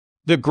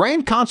The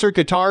Grand Concert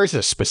guitar is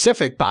a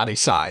specific body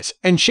size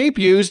and shape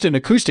used in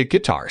acoustic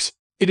guitars.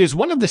 It is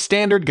one of the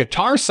standard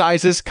guitar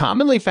sizes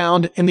commonly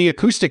found in the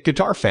acoustic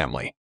guitar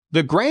family.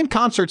 The Grand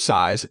Concert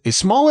size is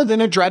smaller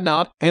than a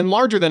Dreadnought and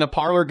larger than a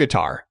parlor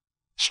guitar,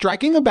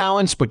 striking a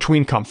balance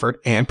between comfort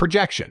and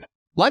projection.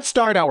 Let's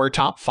start our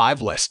top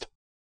 5 list.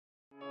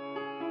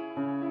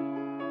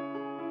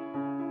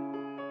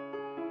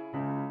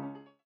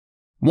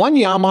 1.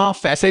 Yamaha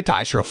Fesse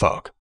Teisro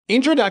Folk.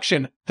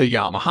 Introduction. The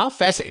Yamaha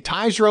Fesse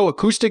Teisro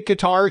acoustic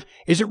guitar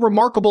is a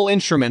remarkable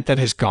instrument that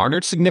has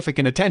garnered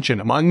significant attention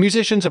among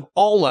musicians of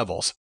all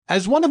levels.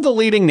 As one of the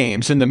leading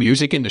names in the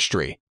music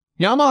industry,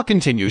 Yamaha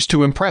continues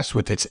to impress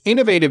with its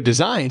innovative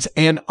designs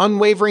and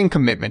unwavering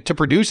commitment to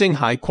producing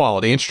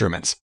high-quality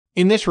instruments.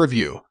 In this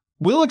review,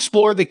 we'll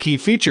explore the key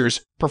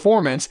features,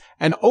 performance,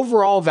 and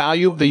overall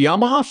value of the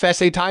Yamaha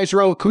Fesse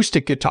Teisro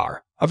acoustic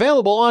guitar,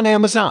 available on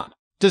Amazon.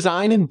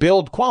 Design and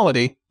build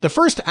quality. The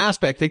first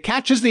aspect that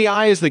catches the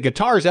eye is the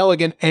guitar's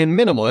elegant and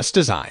minimalist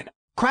design.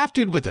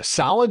 Crafted with a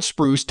solid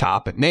spruce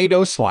top at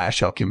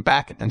NATO/oakum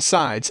back and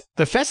sides,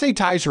 the Fesse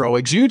Teisro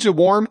exudes a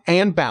warm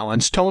and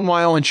balanced tone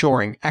while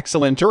ensuring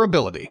excellent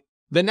durability.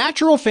 The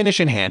natural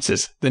finish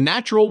enhances the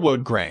natural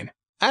wood grain,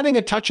 adding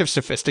a touch of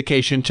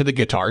sophistication to the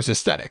guitar's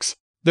aesthetics.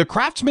 The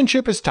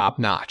craftsmanship is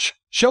top-notch,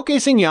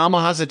 showcasing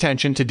Yamaha's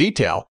attention to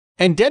detail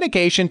and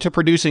dedication to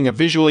producing a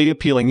visually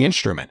appealing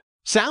instrument.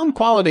 Sound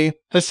quality.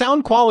 The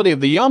sound quality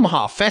of the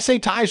Yamaha Fesse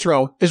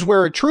Teisro is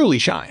where it truly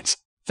shines.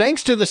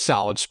 Thanks to the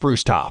solid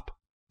spruce top,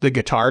 the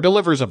guitar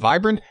delivers a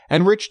vibrant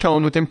and rich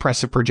tone with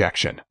impressive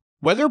projection.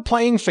 Whether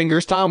playing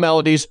fingerstyle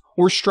melodies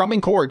or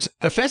strumming chords,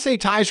 the Fesse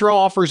Teisro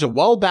offers a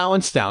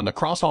well-balanced sound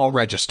across all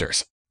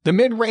registers. The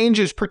mid-range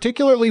is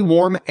particularly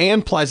warm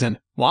and pleasant,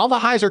 while the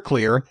highs are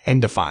clear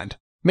and defined,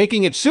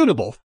 making it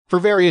suitable for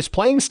various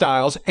playing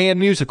styles and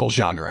musical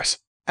genres.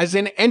 As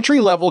an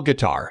entry-level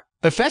guitar,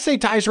 the Fesse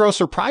Teisro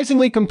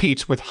surprisingly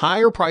competes with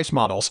higher-priced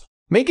models,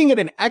 making it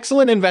an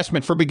excellent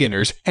investment for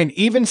beginners and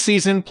even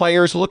seasoned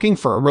players looking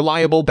for a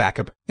reliable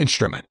backup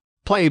instrument.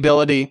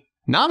 Playability.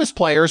 Novice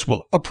players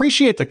will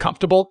appreciate the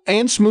comfortable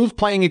and smooth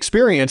playing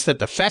experience that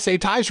the Fesse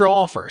Teisro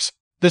offers.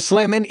 The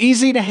slim and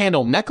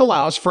easy-to-handle neck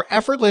allows for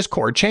effortless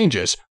chord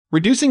changes,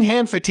 reducing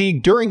hand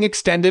fatigue during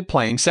extended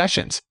playing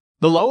sessions.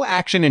 The low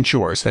action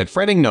ensures that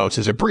fretting notes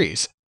is a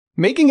breeze,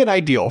 making it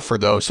ideal for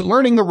those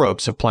learning the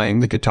ropes of playing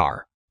the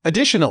guitar.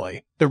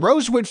 Additionally, the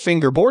rosewood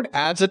fingerboard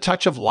adds a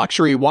touch of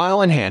luxury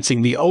while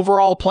enhancing the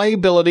overall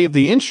playability of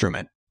the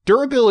instrument.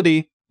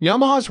 Durability.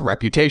 Yamaha's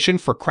reputation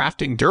for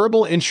crafting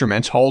durable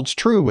instruments holds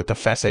true with the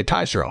Fesse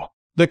Teisro.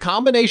 The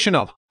combination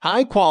of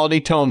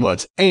high-quality tone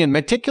woods and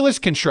meticulous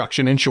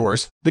construction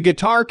ensures the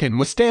guitar can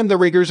withstand the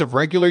rigors of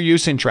regular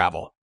use in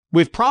travel.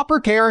 With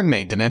proper care and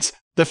maintenance,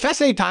 the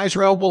Fesse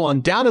Teisro will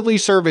undoubtedly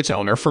serve its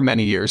owner for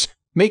many years,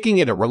 making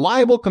it a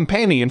reliable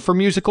companion for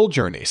musical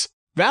journeys.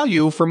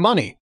 Value for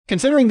money.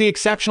 Considering the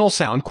exceptional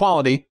sound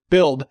quality,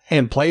 build,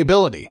 and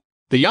playability,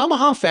 the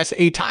Yamaha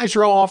Fesse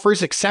Teisro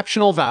offers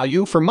exceptional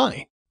value for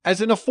money.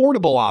 As an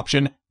affordable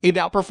option, it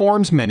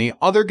outperforms many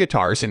other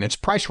guitars in its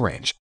price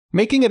range,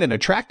 making it an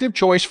attractive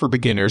choice for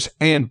beginners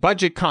and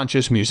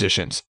budget-conscious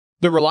musicians.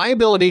 The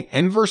reliability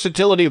and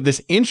versatility of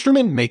this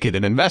instrument make it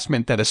an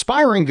investment that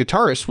aspiring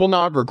guitarists will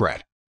not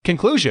regret.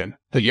 Conclusion.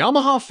 The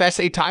Yamaha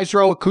Fesse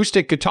Teisro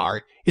acoustic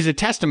guitar is a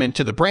testament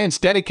to the brand's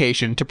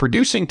dedication to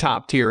producing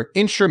top-tier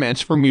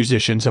instruments for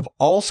musicians of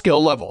all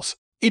skill levels.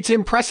 Its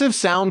impressive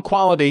sound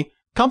quality,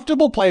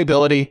 comfortable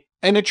playability,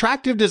 and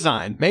attractive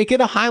design make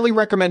it a highly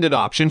recommended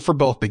option for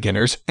both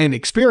beginners and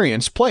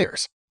experienced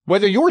players.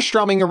 Whether you're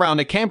strumming around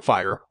a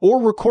campfire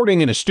or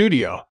recording in a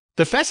studio,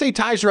 the Fesse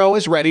Teisro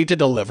is ready to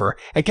deliver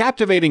a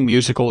captivating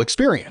musical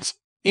experience.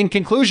 In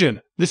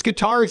conclusion, this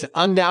guitar is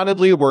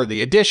undoubtedly a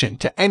worthy addition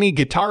to any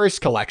guitarist's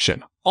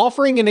collection,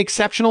 offering an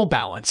exceptional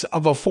balance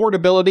of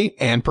affordability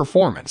and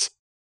performance.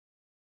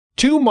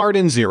 2.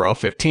 Martin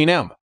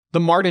 015M. The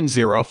Martin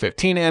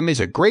 015M is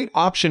a great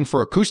option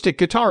for acoustic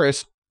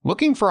guitarists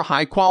looking for a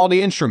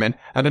high-quality instrument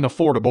at an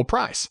affordable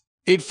price.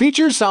 It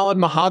features solid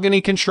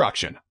mahogany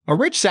construction, a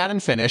rich satin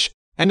finish,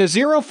 and a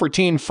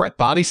 014 fret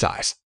body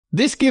size.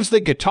 This gives the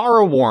guitar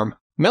a warm,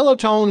 mellow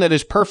tone that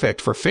is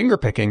perfect for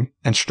fingerpicking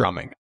and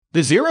strumming. The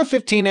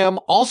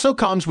 015M also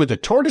comes with a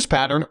tortoise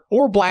pattern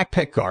or black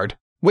pickguard,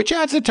 which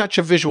adds a touch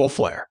of visual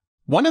flair.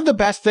 One of the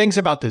best things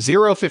about the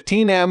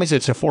 015M is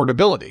its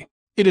affordability.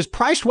 It is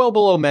priced well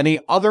below many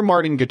other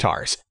Martin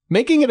guitars,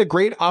 making it a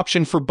great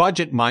option for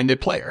budget-minded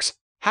players.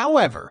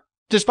 However,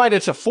 despite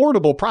its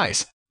affordable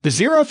price, the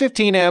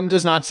 015M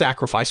does not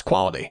sacrifice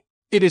quality.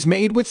 It is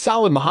made with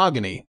solid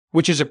mahogany,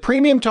 which is a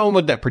premium tone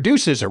wood that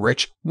produces a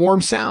rich,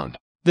 warm sound.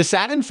 The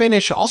satin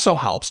finish also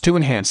helps to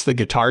enhance the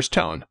guitar's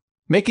tone,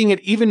 making it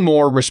even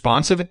more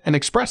responsive and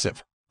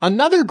expressive.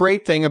 Another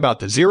great thing about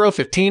the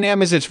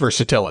 015M is its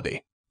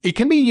versatility. It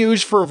can be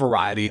used for a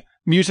variety of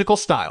musical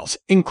styles,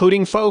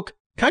 including folk,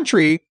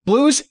 country,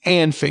 blues,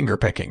 and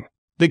fingerpicking.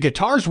 The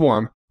guitar's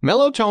warm,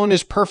 mellow tone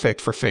is perfect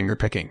for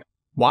fingerpicking,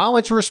 while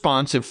its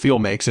responsive feel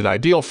makes it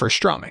ideal for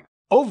strumming.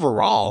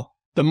 Overall,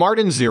 The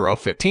Martin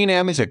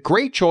 015M is a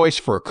great choice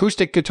for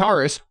acoustic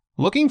guitarists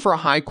looking for a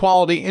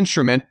high-quality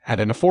instrument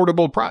at an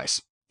affordable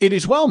price. It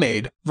is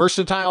well-made,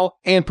 versatile,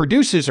 and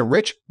produces a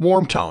rich,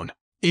 warm tone.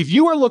 If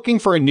you are looking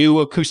for a new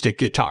acoustic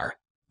guitar,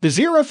 the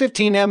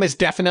 015M is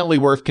definitely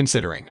worth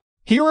considering.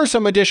 Here are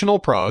some additional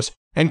pros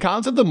and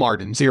cons of the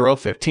Martin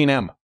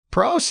 015M.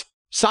 Pros: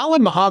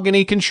 solid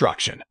mahogany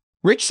construction,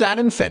 rich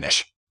satin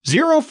finish,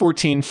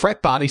 014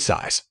 fret body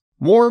size,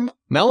 warm,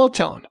 mellow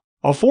tone,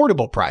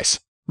 affordable price,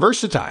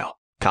 versatile.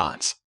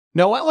 Cons: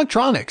 no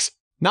electronics,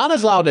 not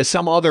as loud as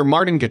some other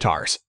Martin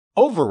guitars.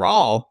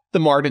 Overall, the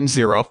Martin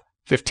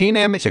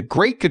 015M is a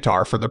great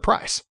guitar for the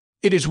price.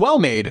 It is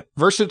well-made,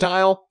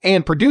 versatile,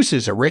 and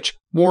produces a rich,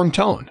 warm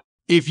tone.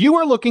 If you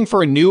are looking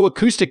for a new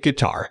acoustic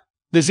guitar,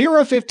 the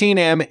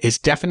 015M is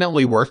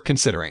definitely worth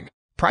considering.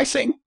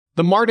 Pricing: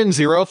 the Martin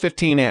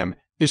 015M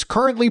is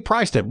currently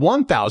priced at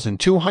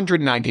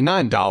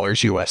 $1,299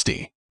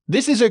 USD.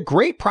 This is a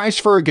great price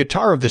for a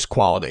guitar of this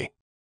quality.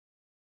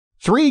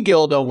 3.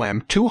 Guild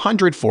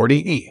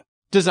OM240E.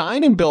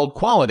 Design and build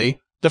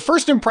quality. The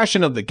first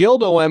impression of the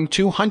Guild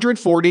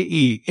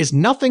OM240E is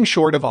nothing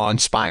short of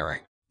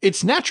awe-inspiring.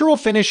 Its natural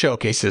finish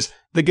showcases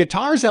the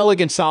guitar's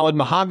elegant solid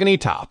mahogany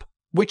top,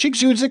 which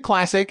exudes a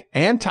classic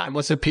and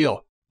timeless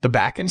appeal. The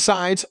back and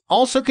sides,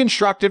 also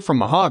constructed from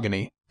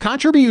mahogany,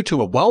 contribute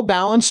to a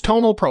well-balanced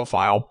tonal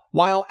profile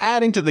while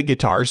adding to the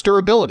guitar's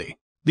durability.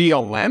 The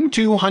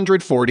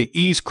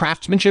OM240E's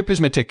craftsmanship is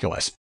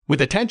meticulous, with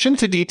attention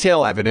to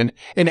detail evident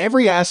in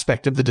every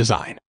aspect of the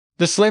design.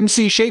 The slim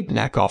C-shaped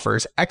neck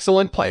offers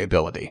excellent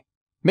playability,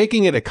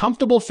 making it a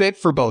comfortable fit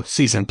for both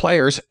seasoned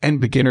players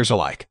and beginners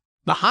alike.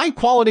 The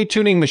high-quality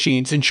tuning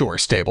machines ensure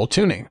stable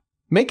tuning,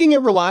 making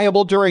it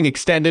reliable during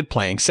extended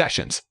playing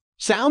sessions.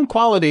 Sound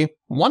quality.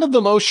 One of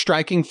the most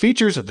striking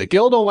features of the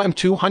Guild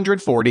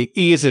OM240E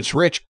is its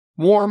rich,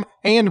 warm,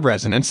 and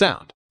resonant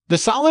sound. The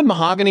solid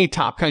mahogany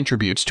top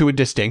contributes to a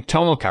distinct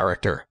tonal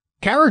character,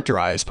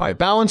 characterized by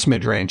balanced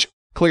mid-range,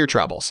 clear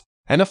trebles,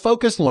 and a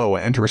focused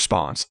low-end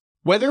response.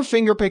 Whether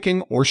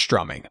fingerpicking or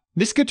strumming,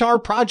 this guitar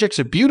projects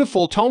a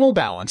beautiful tonal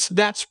balance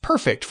that's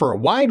perfect for a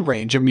wide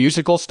range of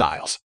musical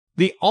styles.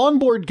 The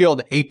onboard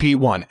Guild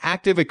AP1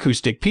 active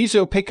acoustic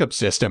piezo pickup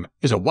system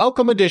is a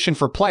welcome addition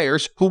for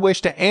players who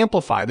wish to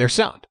amplify their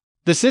sound.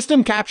 The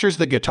system captures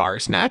the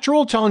guitar's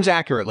natural tones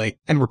accurately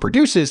and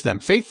reproduces them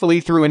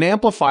faithfully through an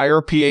amplifier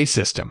or PA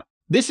system.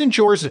 This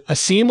ensures a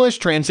seamless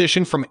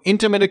transition from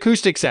intimate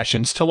acoustic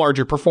sessions to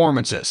larger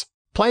performances.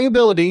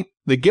 Playability.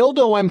 The Guild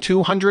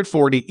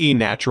OM240E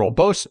Natural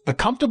boasts a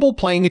comfortable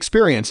playing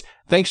experience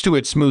thanks to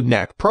its smooth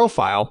neck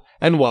profile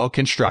and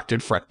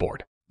well-constructed fretboard.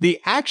 The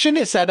action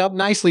is set up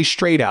nicely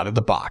straight out of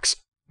the box,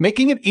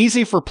 making it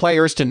easy for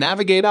players to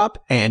navigate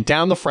up and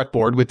down the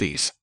fretboard with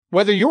ease.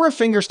 Whether you're a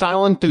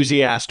fingerstyle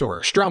enthusiast or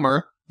a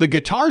strummer, the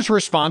guitar's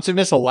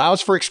responsiveness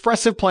allows for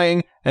expressive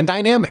playing and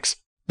dynamics.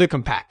 The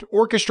compact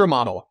orchestra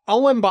model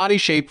OM body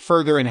shape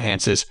further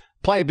enhances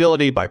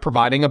playability by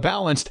providing a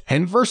balanced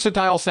and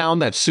versatile sound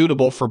that's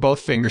suitable for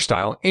both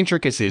fingerstyle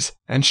intricacies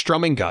and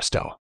strumming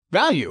gusto.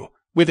 Value.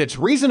 With its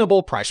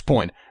reasonable price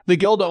point, the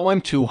Guild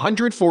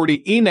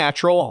OM240E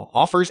Natural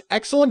offers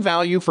excellent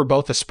value for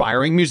both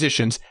aspiring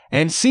musicians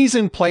and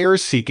seasoned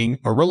players seeking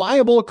a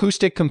reliable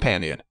acoustic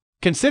companion.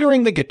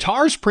 Considering the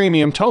guitar's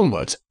premium tone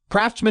woods,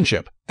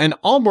 craftsmanship, and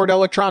onboard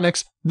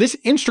electronics, this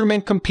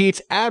instrument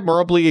competes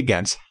admirably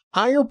against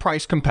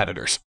higher-priced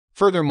competitors.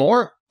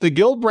 Furthermore, the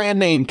Guild brand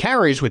name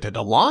carries with it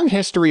a long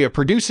history of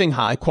producing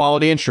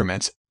high-quality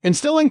instruments,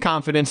 instilling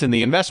confidence in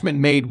the investment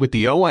made with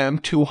the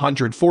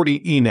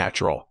OM240E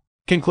Natural.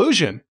 In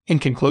conclusion,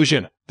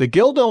 the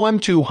Guild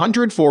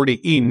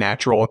OM240E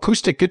Natural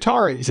acoustic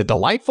guitar is a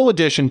delightful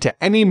addition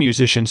to any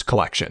musician's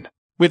collection.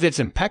 With its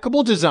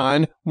impeccable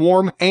design,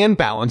 warm and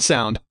balanced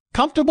sound,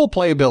 comfortable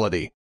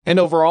playability, and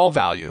overall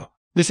value,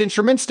 this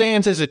instrument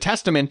stands as a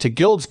testament to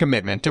Guild's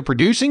commitment to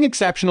producing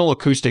exceptional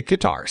acoustic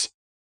guitars.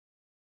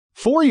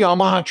 4.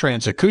 Yamaha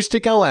Trans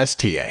Acoustic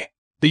LSTA.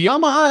 The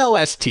Yamaha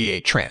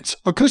LSTA Trans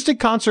Acoustic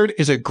Concert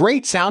is a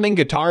great-sounding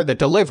guitar that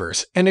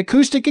delivers an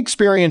acoustic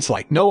experience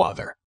like no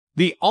other.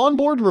 The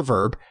onboard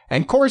reverb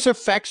and chorus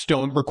effects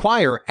don't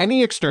require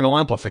any external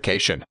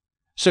amplification,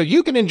 so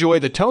you can enjoy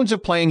the tones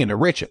of playing in a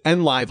rich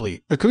and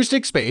lively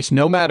acoustic space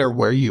no matter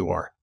where you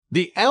are.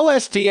 The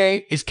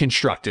LSTA is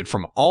constructed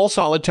from all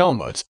solid tone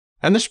woods,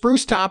 and the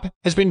Spruce top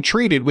has been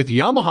treated with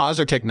Yamaha's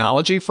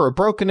technology for a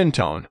broken-in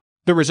tone.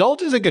 The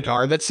result is a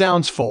guitar that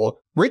sounds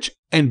full, rich,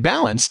 and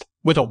balanced,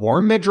 with a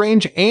warm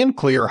mid-range and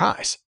clear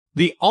highs.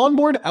 The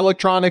onboard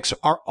electronics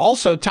are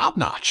also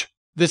top-notch.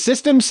 The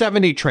System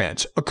 70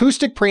 Trans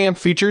acoustic preamp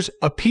features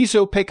a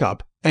piezo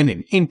pickup and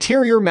an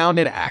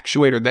interior-mounted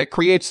actuator that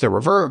creates the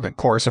reverb and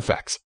chorus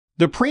effects.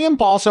 The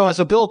preamp also has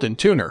a built-in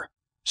tuner,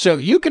 so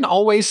you can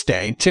always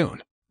stay in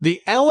tune.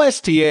 The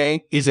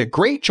LSTA is a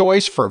great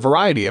choice for a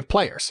variety of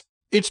players.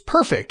 It's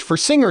perfect for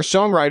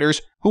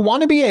singer-songwriters who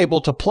want to be able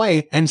to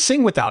play and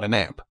sing without an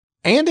amp.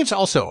 And it's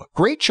also a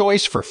great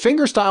choice for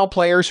fingerstyle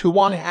players who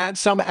want to add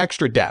some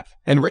extra depth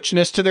and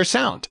richness to their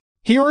sound.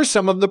 Here are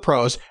some of the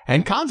pros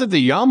and cons of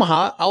the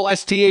Yamaha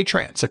LSTA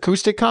Trance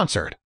Acoustic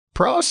Concert.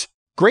 Pros: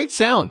 great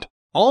sound,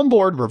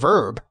 onboard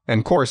reverb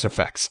and chorus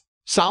effects,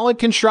 solid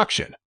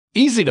construction,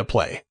 easy to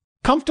play,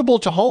 comfortable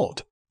to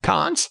hold.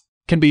 Cons: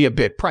 can be a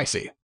bit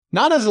pricey,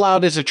 not as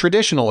loud as a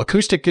traditional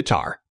acoustic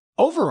guitar.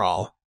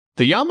 Overall,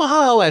 the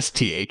Yamaha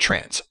LSTA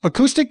Trance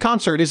Acoustic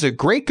Concert is a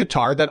great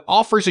guitar that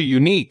offers a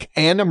unique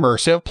and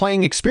immersive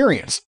playing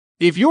experience.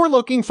 If you're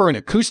looking for an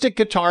acoustic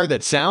guitar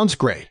that sounds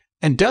great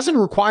and doesn't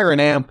require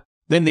an amp,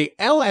 then the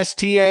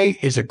LSTA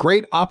is a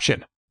great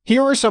option.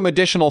 Here are some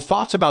additional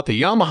thoughts about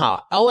the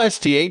Yamaha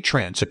LSTA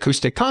Trance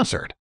Acoustic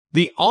Concert.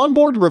 The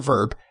onboard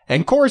reverb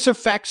and chorus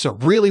effects are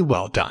really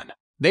well done.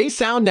 They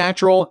sound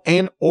natural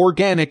and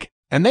organic,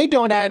 and they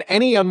don't add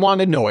any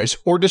unwanted noise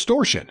or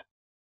distortion.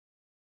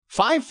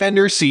 5.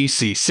 Fender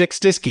CC6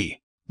 Disc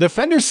E. The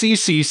Fender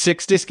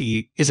CC6 Disc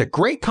E is a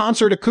great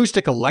concert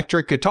acoustic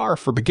electric guitar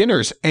for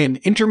beginners and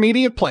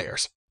intermediate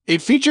players.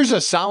 It features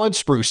a solid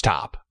spruce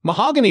top,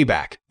 mahogany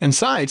back and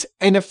sides,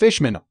 and a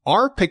Fishman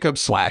R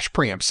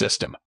pickup/preamp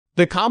system.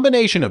 The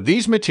combination of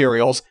these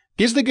materials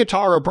gives the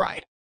guitar a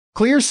bright,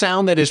 clear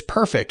sound that is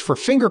perfect for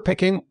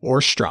fingerpicking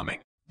or strumming.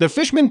 The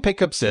Fishman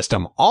pickup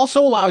system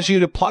also allows you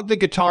to plug the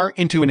guitar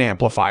into an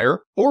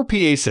amplifier or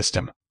PA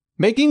system,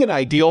 making it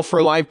ideal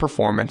for live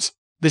performance.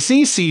 The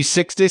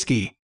CC6 Disc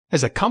E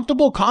has a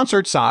comfortable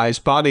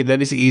concert-sized body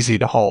that is easy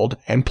to hold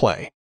and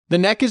play. The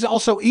neck is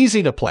also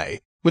easy to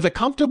play, with a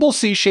comfortable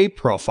C-shaped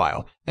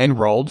profile and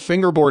rolled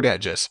fingerboard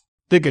edges.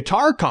 The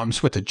guitar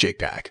comes with a jig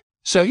bag,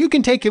 so you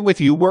can take it with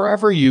you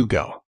wherever you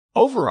go.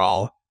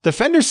 Overall, the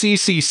Fender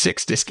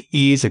CC6 Disc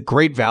E is a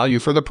great value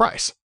for the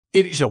price.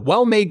 It is a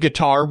well-made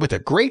guitar with a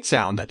great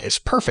sound that is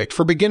perfect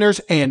for beginners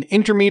and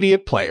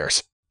intermediate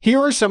players. Here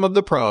are some of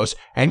the pros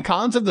and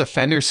cons of the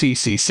Fender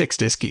CC6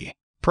 Disc E.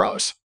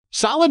 Pros: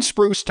 solid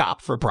spruce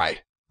top for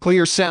bright,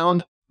 clear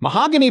sound,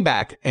 mahogany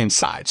back and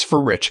sides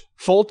for rich,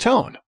 full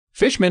tone,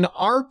 Fishman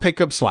R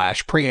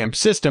pickup/preamp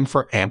system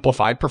for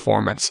amplified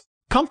performance,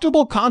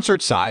 comfortable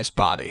concert-sized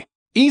body,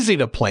 easy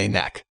to play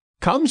neck,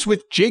 comes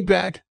with jig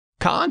bag.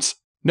 Cons: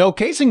 no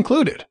case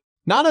included,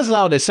 not as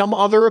loud as some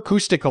other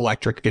acoustic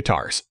electric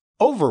guitars.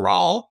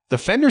 Overall, the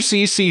Fender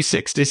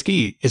CC6 Disc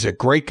E is a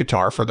great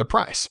guitar for the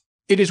price.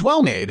 It is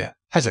well made,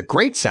 has a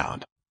great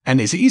sound, and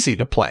is easy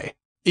to play.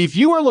 If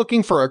you are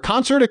looking for a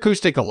concert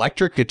acoustic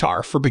electric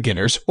guitar for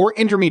beginners or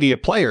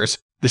intermediate players,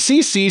 the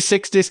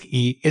CC6 Disc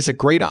E is a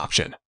great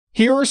option.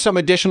 Here are some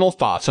additional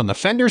thoughts on the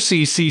Fender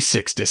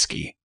CC6 Disc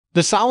E.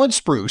 The solid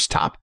spruce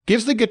top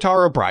gives the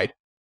guitar a bright,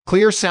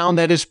 clear sound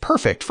that is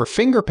perfect for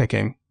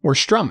fingerpicking or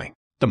strumming.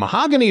 The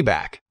mahogany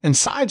back and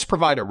sides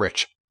provide a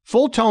rich,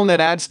 full tone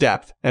that adds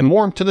depth and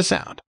warmth to the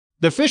sound.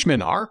 The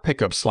Fishman R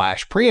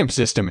pickup/preamp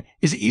system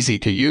is easy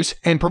to use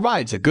and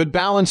provides a good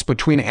balance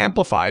between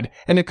amplified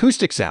and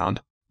acoustic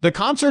sound. The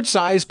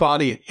concert-sized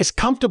body is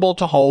comfortable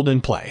to hold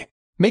and play,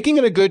 making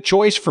it a good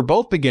choice for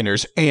both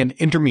beginners and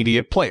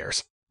intermediate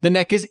players. The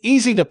neck is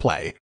easy to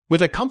play,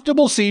 with a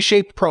comfortable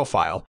C-shaped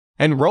profile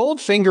and rolled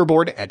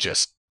fingerboard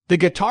edges. The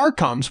guitar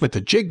comes with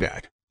a jig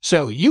bag,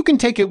 so you can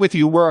take it with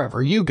you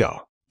wherever you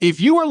go. If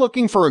you are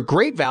looking for a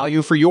great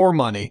value for your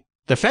money,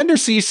 the Fender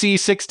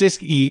CC6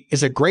 Disc E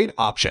is a great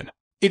option.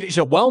 It is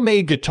a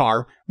well-made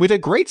guitar with a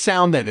great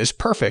sound that is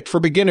perfect for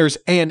beginners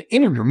and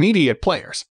intermediate players.